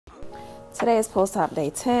Today is post-op day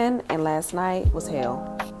 10, and last night was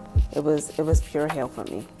hell. It was pure hell for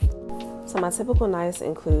me. So my typical nights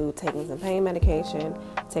include taking some pain medication,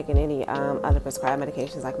 taking any other prescribed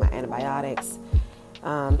medications like my antibiotics,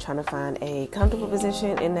 trying to find a comfortable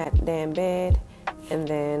position in that damn bed, and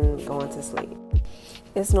then going to sleep.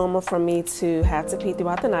 It's normal for me to have to pee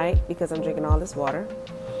throughout the night because I'm drinking all this water,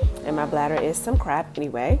 and my bladder is some crap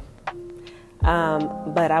anyway.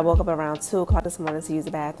 But I woke up around 2 o'clock this morning to use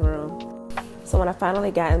the bathroom. So when I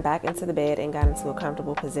finally gotten back into the bed and got into a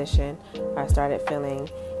comfortable position, I started feeling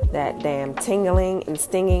that damn tingling and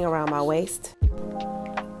stinging around my waist.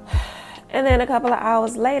 And then a couple of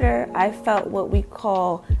hours later, I felt what we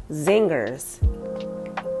call zingers.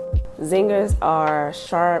 Zingers are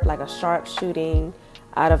sharp, like a sharp shooting,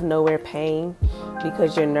 out of nowhere pain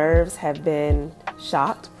because your nerves have been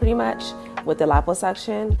shocked pretty much with the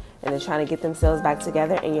liposuction, and they're trying to get themselves back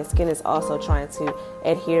together, and your skin is also trying to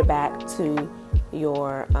adhere back to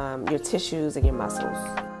your tissues and your muscles.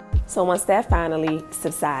 So once that finally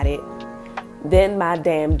subsided, then my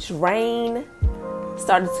damn drain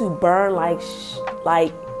started to burn like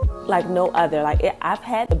no other. I've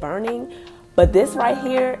had the burning, but this right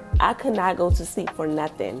here, I could not go to sleep for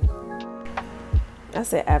nothing. I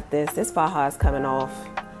said, F this faja is coming off.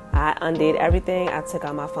 I undid everything. I took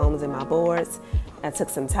out my foams and my boards. I took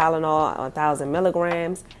some Tylenol, 1,000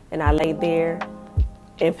 milligrams, and I laid there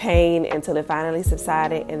in pain until it finally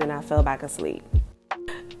subsided, and then I fell back asleep.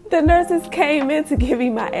 The nurses came in to give me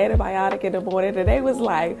my antibiotic in the morning, and they was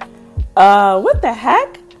like, what the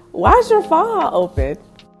heck? Why's your faja open?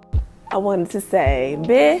 I wanted to say,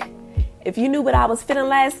 bitch, if you knew what I was feeling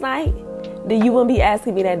last night, then you wouldn't be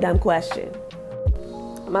asking me that dumb question.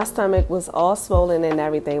 My stomach was all swollen and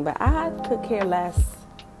everything, but I could care less.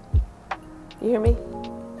 You hear me?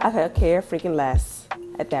 I could care freaking less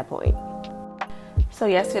at that point. So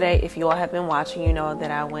yesterday, if you all have been watching, you know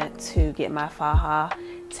that I went to get my faja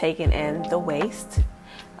taken in the waist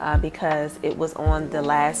because it was on the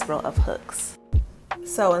last row of hooks.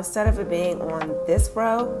 So instead of it being on this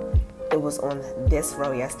row, it was on this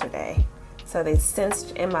row yesterday. So they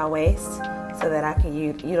cinched in my waist so that I can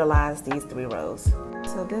utilize these 3 rows.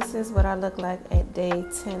 So this is what I look like at day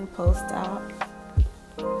 10 post-op.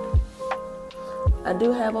 I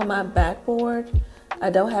do have on my backboard, I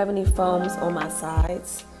don't have any foams on my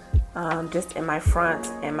sides, just in my front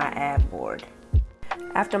and my ab board.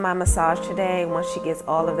 After my massage today, once she gets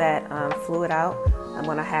all of that fluid out, I'm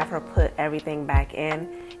going to have her put everything back in,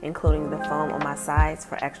 including the foam on my sides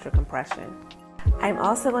for extra compression. I'm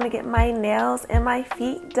also going to get my nails and my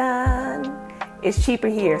feet done. It's cheaper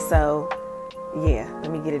here, so yeah, let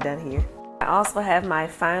me get it done here. I also have my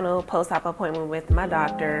final post-op appointment with my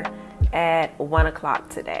doctor at 1 o'clock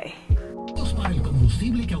today. My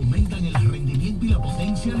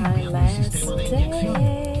last day.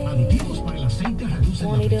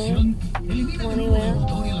 Won't he do it? Won't he will?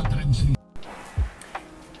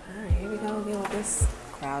 Alright, here we go again with this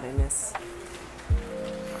crowdedness.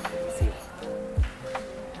 Let's see.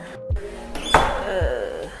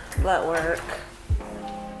 Blood work.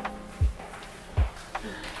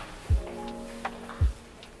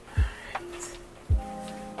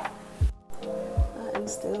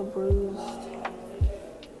 Still bruised.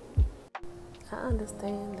 I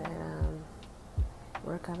understand that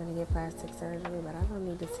we're coming to get plastic surgery, but I don't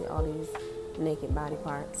need to see all these naked body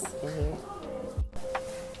parts in here.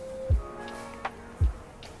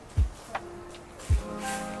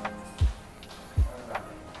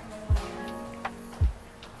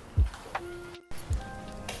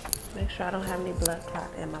 Make sure I don't have any blood clot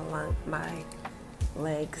in my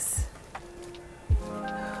legs.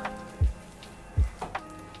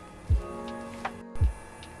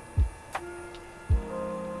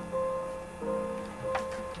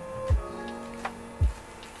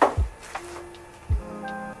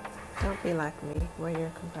 Don't be like me, wear your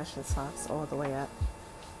compression socks all the way up.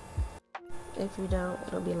 If you don't,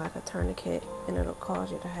 it'll be like a tourniquet and it'll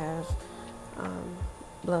cause you to have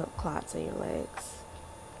blood clots in your legs.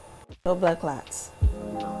 No blood clots?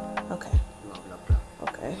 Okay. No blood clots.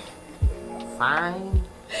 Okay. Fine.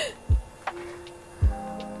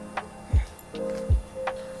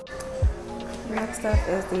 Next up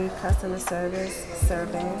is the customer service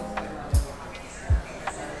survey.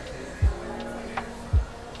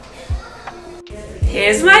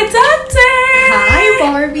 Here's my doctor. Hi,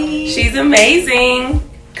 Barbie. She's amazing.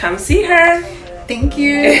 Come see her. Thank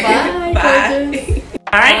you. Bye. Bye.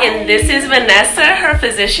 All right, and this is Vanessa, her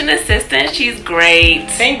physician assistant. She's great.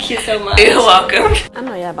 Thank you so much. You're welcome. I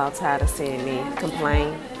know y'all about tired of seeing me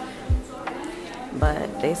complain,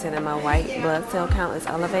 but they said that my white blood cell count is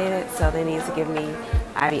elevated, so they need to give me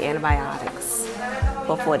IV antibiotics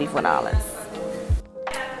for $44.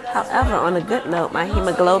 However, on a good note, my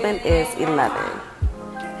hemoglobin is 11.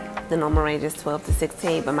 The normal range is 12 to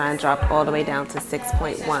 16, but mine dropped all the way down to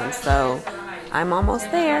 6.1, so I'm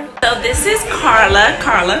almost there. So this is Carla,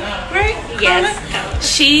 right? Yes. Carla?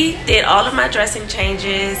 She did all of my dressing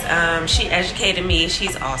changes. She educated me.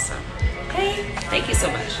 She's awesome. Okay, thank you so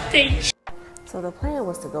much. Thanks. So the plan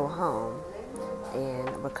was to go home and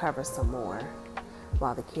recover some more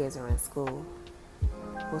while the kids are in school.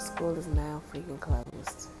 Well, school is now freaking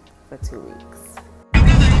closed for 2 weeks.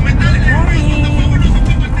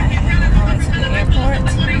 To the airport.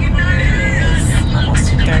 It's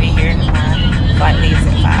almost 2:30 here. My flight leaves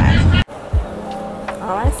at 5.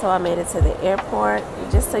 Alright, so I made it to the airport.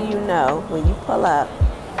 Just so you know, when you pull up,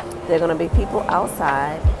 there are going to be people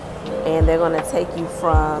outside, and they're going to take you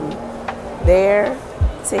from there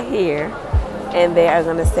to here, and they are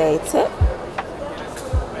going to say tip.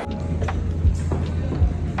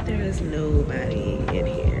 There is nobody in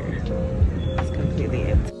here. It's completely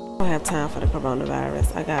empty. I don't have time for the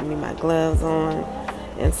coronavirus. I got me my gloves on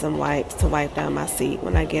and some wipes to wipe down my seat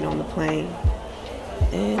when I get on the plane.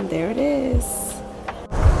 And there it is.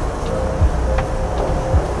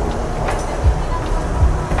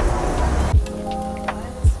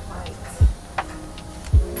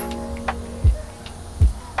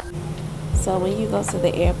 So when you go to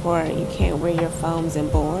the airport, you can't wear your foams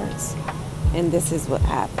and boards. And this is what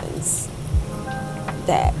happens.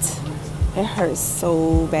 It hurts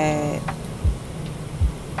so bad.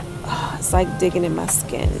 Oh, it's like digging in my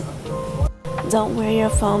skin. Don't wear your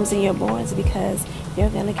foams and your boards because you're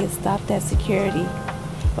gonna get stopped at security.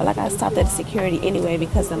 Well, I got stopped at security anyway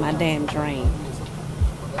because of my damn drain.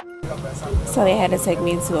 So they had to take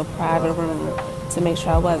me into a private room to make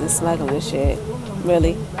sure I wasn't smuggling shit.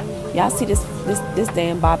 Really? Y'all see this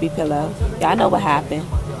damn Bobby pillow? Y'all know what happened.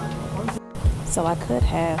 So I could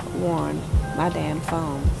have worn my damn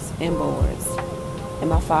foams and boards, and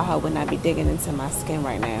my forehead would not be digging into my skin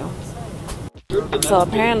right now. So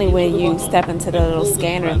apparently when you step into the little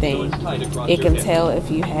scanner thing, it can tell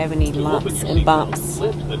if you have any lumps and bumps,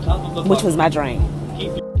 which was my drain.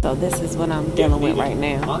 So this is what I'm dealing with right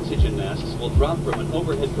now. Oxygen masks will drop from an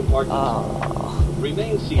overhead compartment.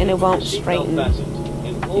 And it won't straighten.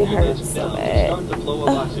 It hurts so bad.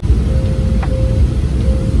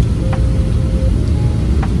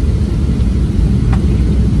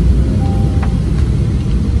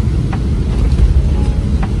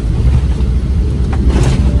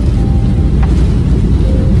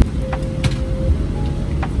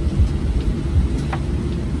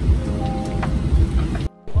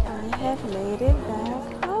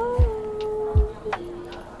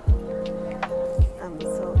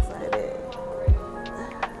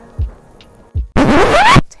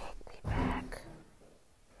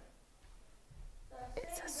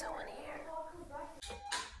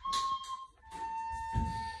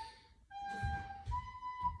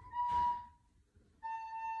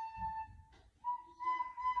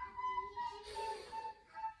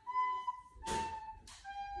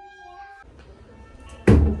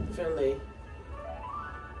 Finley.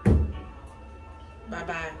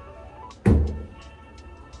 Bye-bye.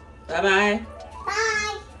 Bye-bye.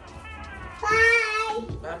 Bye. Bye.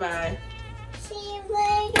 Bye-bye. See you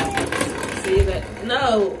later. See you later.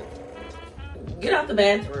 No. Get out the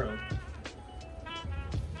bathroom.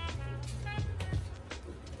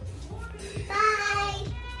 Bye.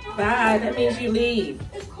 Bye. That means you leave.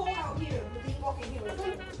 It's cold out here. He's walking here.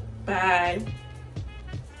 Bye.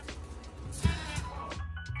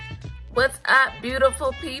 What's up,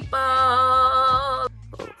 beautiful people?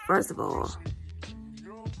 First of all,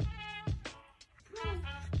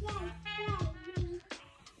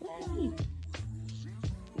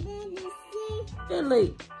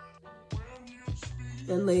 Finley,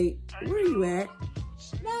 where are you at?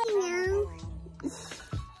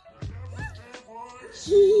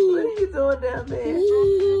 What are you doing down there?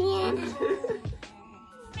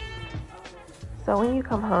 So when you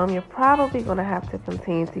come home, you're probably going to have to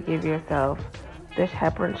continue to give yourself this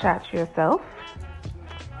heparin shot yourself.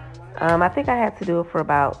 I think I had to do it for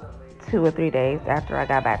about 2 or 3 days after I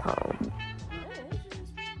got back home.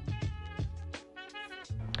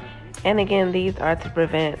 And again, these are to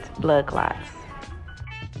prevent blood clots.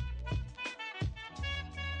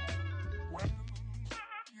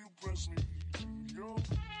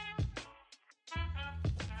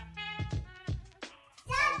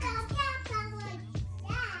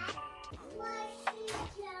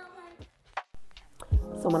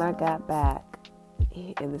 So when I got back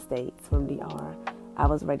in the States from DR, I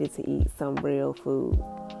was ready to eat some real food.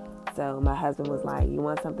 So my husband was like, you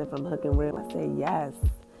want something from Hook and Reel? I said, yes.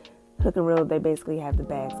 Hook and Reel, they basically have the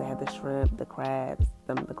bags. They have the shrimp, the crabs,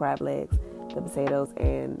 the crab legs, the potatoes,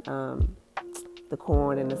 and the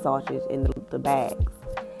corn and the sausage in the bags.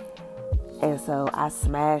 And so I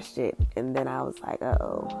smashed it, and then I was like,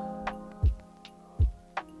 uh-oh.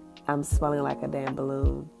 I'm swelling like a damn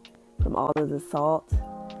balloon. From all of the salt,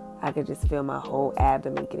 I could just feel my whole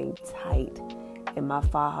abdomen getting tight. And my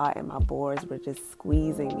faja and my boards were just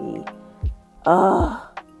squeezing me.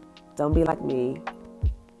 Ugh. Don't be like me.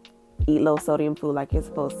 Eat low sodium food like you're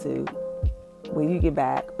supposed to when you get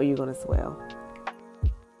back, or you're going to swell.